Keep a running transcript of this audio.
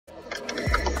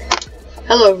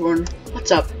Hello everyone, what's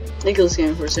up? Nicholas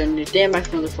Gaming for sending today back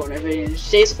for another Fortnite video. In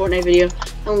today's Fortnite video,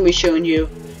 I'm going to be showing you,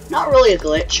 not really a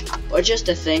glitch, but just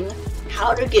a thing,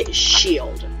 how to get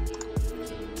Sheild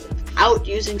without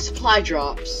using supply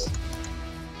drops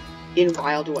in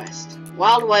Wild West.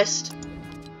 Wild West,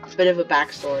 a bit of a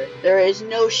backstory. There is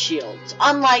no shields.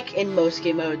 Unlike in most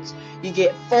game modes, you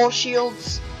get full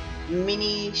shields,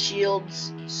 mini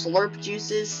shields, slurp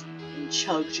juices, and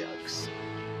chug jugs.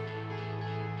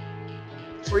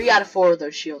 3 out of 4 of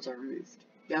those shields are removed.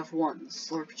 You have one,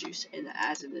 slurp juice, and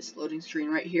as in this loading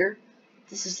screen right here,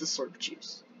 this is the slurp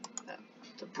juice that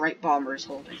the bright bomber is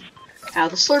holding. Now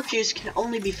the slurp juice can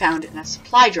only be found in a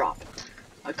supply drop,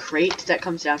 a crate that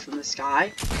comes down from the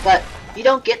sky, but you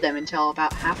don't get them until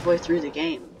about halfway through the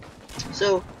game.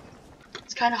 So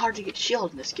it's kind of hard to get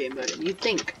shield in this game mode, and you'd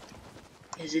think,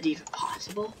 is it even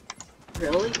possible?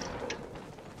 Really?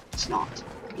 It's not.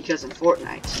 Because in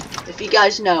Fortnite, if you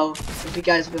guys know, if you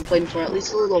guys have been playing for at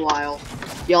least a little while,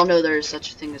 y'all know there is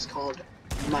such a thing as called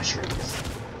mushrooms.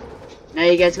 Now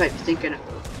you guys might be thinking,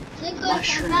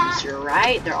 mushrooms, you're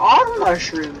right, there are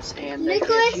mushrooms, and they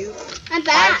give you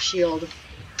 5 shield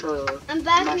per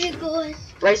mushroom.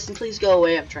 Bryson, please go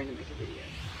away, I'm trying to make a video.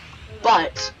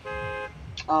 But,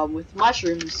 with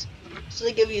mushrooms, so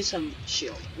they give you some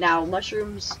shield. Now,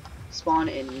 mushrooms spawn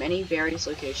in many various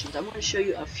locations. I'm going to show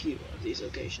you a few of these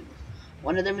locations.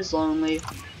 One of them is Lonely.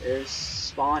 There's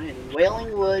spawn in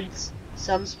Wailing Woods.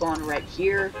 Some spawn right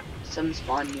here. Some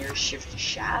spawn near Shifty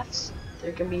Shafts.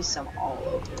 There can be some all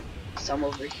over. Some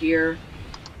over here.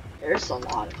 There's a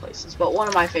lot of places. But one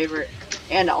of my favorite,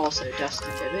 and also Dusty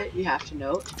Divot, you have to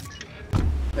note,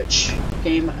 which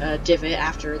came a divot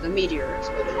after the meteor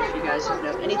exploded, if you guys don't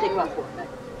know anything about Fortnite.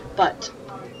 But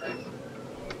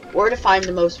where to find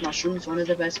the most mushrooms, one of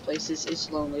the best places is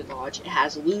Lonely Lodge. It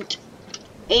has loot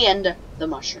and the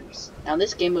mushrooms. Now in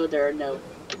this game mode there are no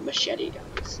machete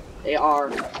guns. They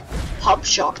are pump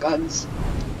shotguns,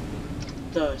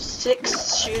 the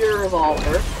 6-shooter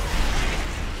revolver,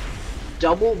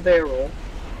 double barrel,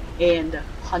 and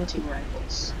hunting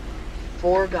rifles.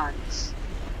 4 guns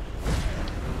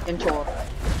in total.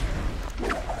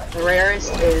 The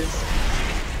rarest is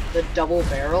the double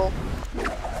barrel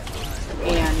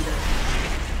and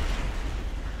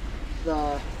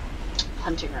the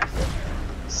hunting rifle.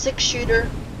 6-shooter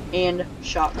and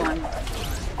shotgun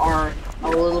are a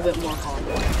little bit more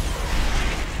common.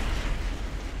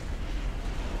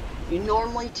 You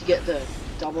normally, to get the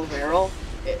double barrel,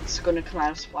 it's going to come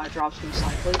out of supply drops most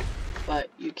likely, but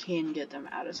you can get them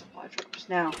out of supply drops.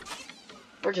 Now,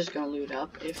 we're just going to loot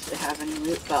up if they have any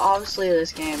loot, but obviously in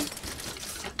this game,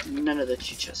 none of the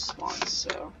chests spawns,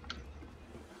 so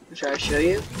I'll try to show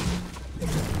you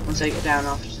once I get down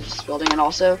off this building. And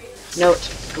also, note,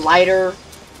 glider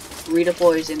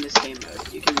redeploys in this game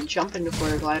mode. You can jump and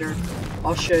deploy a glider.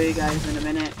 I'll show you guys in a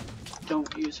minute.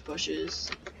 Don't use bushes,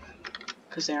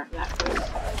 because they aren't that good.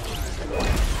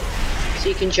 So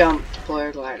you can jump, deploy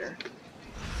a glider,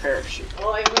 parachute.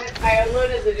 Well, I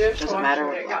unloaded the dishwasher. Doesn't matter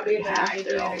what glider you have,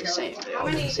 they're all the same. They all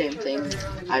do the same thing.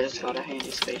 I just got a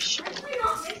handy spaceship.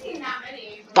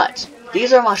 But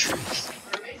these are mushrooms.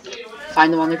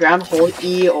 Find them on the ground, hold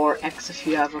E or X if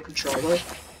you have a controller,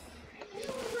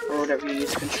 or whatever you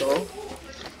use to control.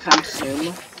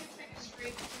 Consume.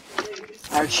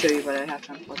 I would show you, but I have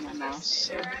to unplug my mouse.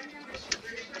 So.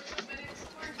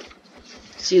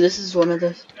 See, this is one of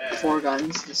the 4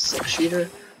 guns, the 6-shooter.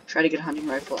 Try to get a hunting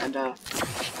rifle and a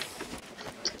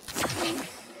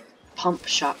pump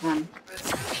shotgun.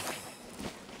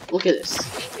 Look at this.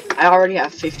 I already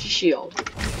have 50 shield.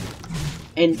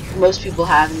 And most people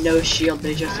have no shield,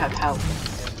 they just have health.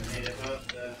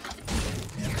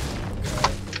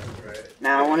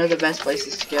 Now, one of the best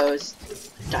places to go is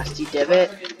Dusty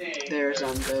Divot. There's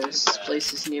those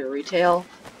places near retail.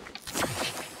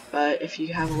 But if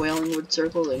you have a Wailing Wood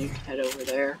circle, then you can head over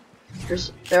there.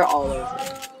 They're all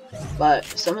over. But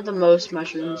some of the most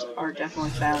mushrooms are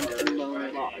definitely found in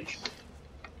Lonely Lodge.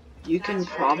 You can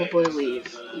probably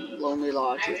leave Lonely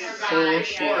Lodge with full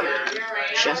shield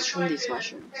just from these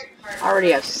mushrooms. I already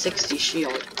have 60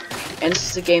 shield, and this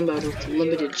is a game mode with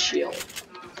limited shield.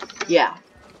 Yeah,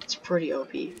 it's pretty OP,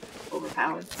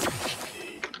 overpowered.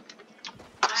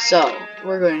 So,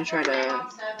 we're going to try to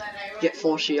get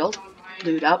full shield,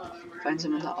 loot up, find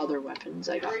some of the other weapons.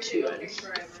 I got 2 out of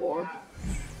 4.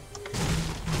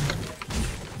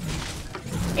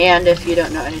 And if you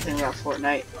don't know anything about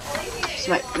Fortnite, this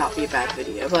might not be a bad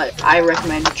video, but I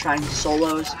recommend trying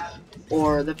solos,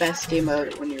 or the best game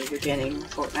mode when you're beginning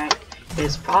Fortnite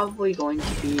is probably going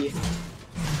to be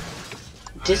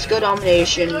Disco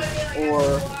Domination,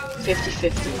 or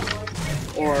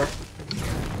 50-50, or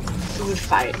food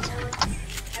fight.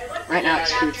 Right now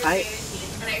it's food fight.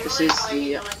 This is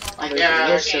the other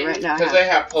video, so right now I because they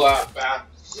have pull-out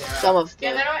baths. some of the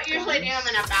Yeah, they don't usually do them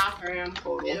in a bathroom.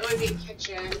 total. It would be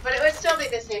kitchen, but it would still be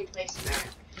the same placement.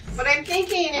 But I'm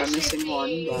thinking it I'm should missing one,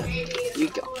 be but maybe you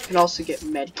can also get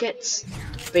med kits,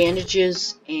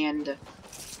 bandages, and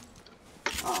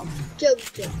Jug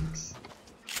jugs.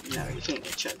 no, you can't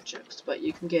get chug jugs, but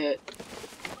you can get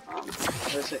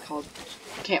what is it called?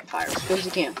 Campfires, cozy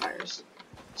campfires.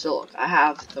 So look, I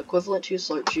have the equivalent to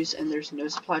slurp juice, and there's no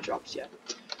supply drops yet.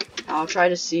 I'll try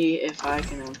to see if I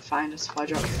can find a supply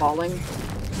drop falling.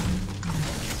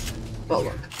 But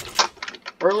look,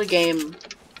 early game,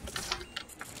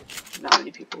 not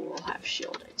many people will have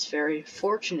Sheild. It's very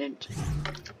fortunate,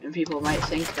 and people might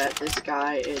think that this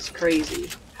guy is crazy.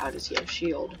 How does he have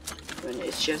Sheild? When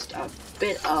it's just a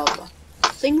bit of a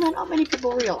thing that not many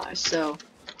people realize. So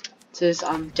this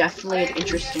is definitely an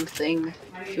interesting thing.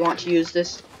 If you want to use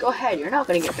this, go ahead. You're not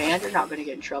going to get banned. You're not going to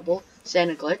get in trouble.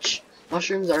 Sand glitch.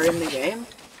 Mushrooms are in the game.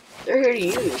 They're here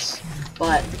to use,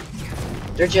 but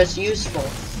they're just useful.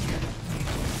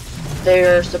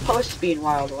 They're supposed to be in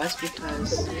Wild West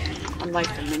because, unlike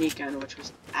the minigun, which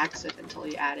was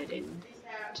accidentally added in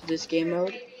to this game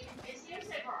mode,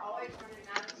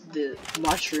 the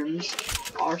mushrooms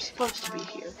are supposed to be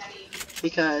here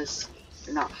because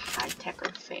they're not high-tech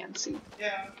or fancy.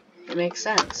 It makes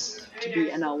sense to be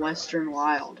in a Western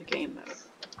Wild game mode.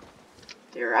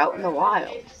 They're out in the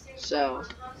wild, so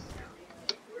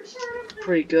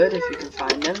pretty good if you can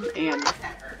find them. And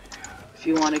if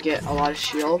you want to get a lot of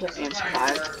Sheild and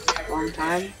survive a long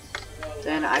time,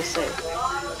 then I say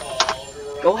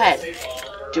go ahead,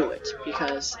 do it,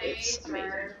 because it's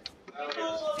amazing.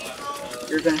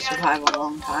 You're gonna survive a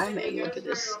long time. And look at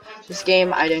this. This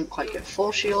game, I didn't quite get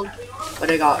full Sheild, but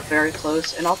I got very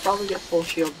close, and I'll probably get full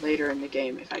Sheild later in the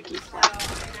game if I keep playing.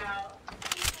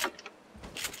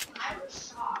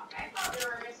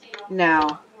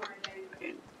 Now,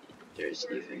 there's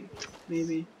even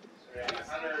maybe.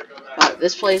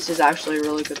 This place is actually a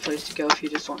really good place to go if you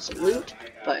just want some loot.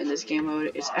 But in this game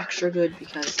mode, it's extra good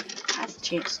because it has a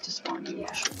chance to spawn new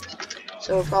mushrooms.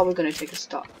 So we're probably going to take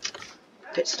a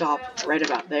pit stop right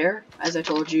about there. As I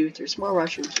told you, there's more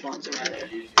mushroom spawns over there.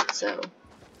 So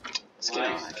let's get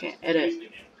on. I can't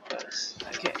edit because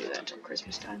I can't do that until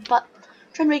Christmas time. But I'm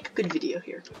trying to make a good video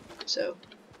here. So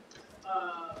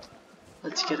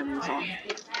let's get a move on.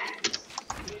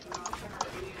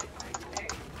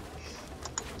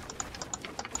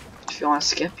 If you want to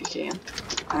skip, you can.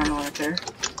 I don't know what I care.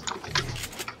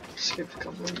 Skip a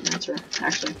couple of minutes, or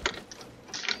actually,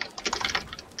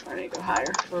 I need to go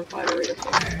higher for reply to read it.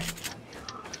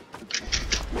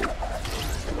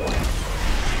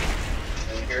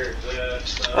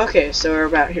 Okay, so we're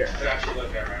about here.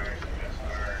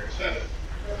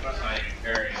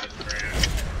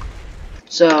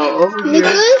 So over here,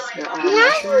 there are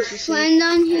mushrooms you see.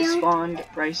 They spawned.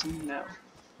 Bryson, no.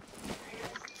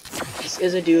 This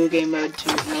is a duo game mode to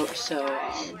note, so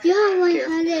Yeah,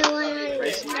 100.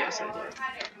 Bryson, yes, I did.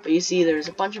 But you see, there's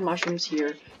a bunch of mushrooms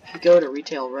here. If you go to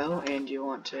Retail Row and you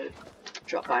want to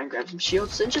drop by and grab some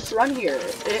shields, then just run here.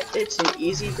 It's an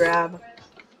easy grab.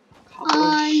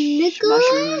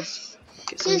 Mushrooms,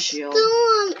 get some shield,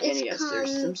 and yes,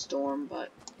 there's some storm, but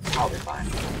I'll be fine.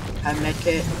 Have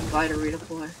medkit, Vita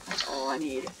redeploy, that's all I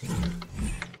need.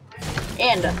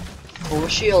 And full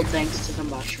shield thanks to the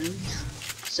mushrooms.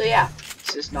 So yeah,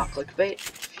 this is not clickbait.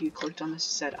 If you clicked on this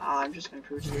and said, I'm just going to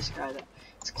prove to this guy that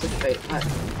it's clickbait, but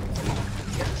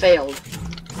it failed.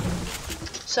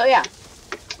 So yeah,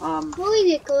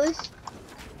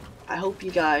 I hope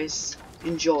you guys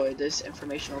enjoyed this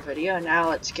informational video. Now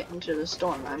let's get into the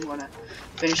storm. I'm going to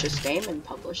finish this game and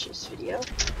publish this video.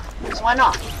 So why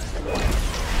not?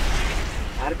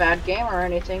 Not a bad game or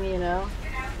anything, you know.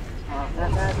 Not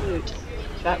that bad loot.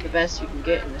 It's about the best you can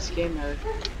get in this game mode.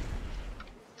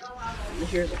 And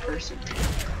here's a person.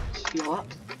 Just heal up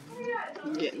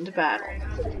and get into battle.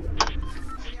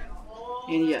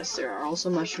 And yes, there are also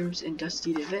mushrooms in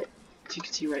Dusty Divot, as you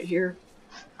can see right here.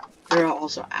 There are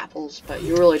also apples, but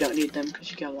you really don't need them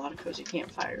because you get a lot of cozy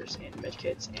campfires and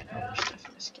medkits and other stuff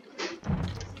in this game.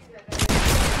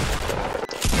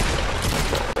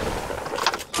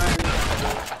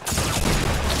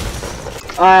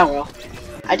 Well,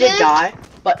 I did die,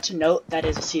 but to note, that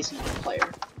is a Season 1 player.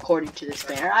 According to this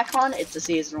banner icon, it's a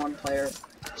Season 1 player,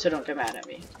 so don't get mad at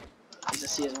me. He's a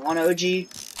Season 1 OG.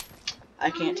 I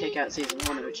can't take out Season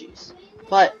 1 OGs.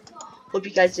 But, hope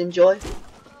you guys enjoy.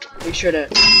 Make sure to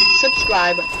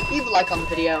subscribe, leave a like on the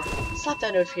video, slap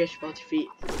that notification bell with your feet,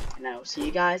 and I will see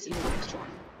you guys in the next one.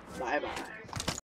 Bye bye.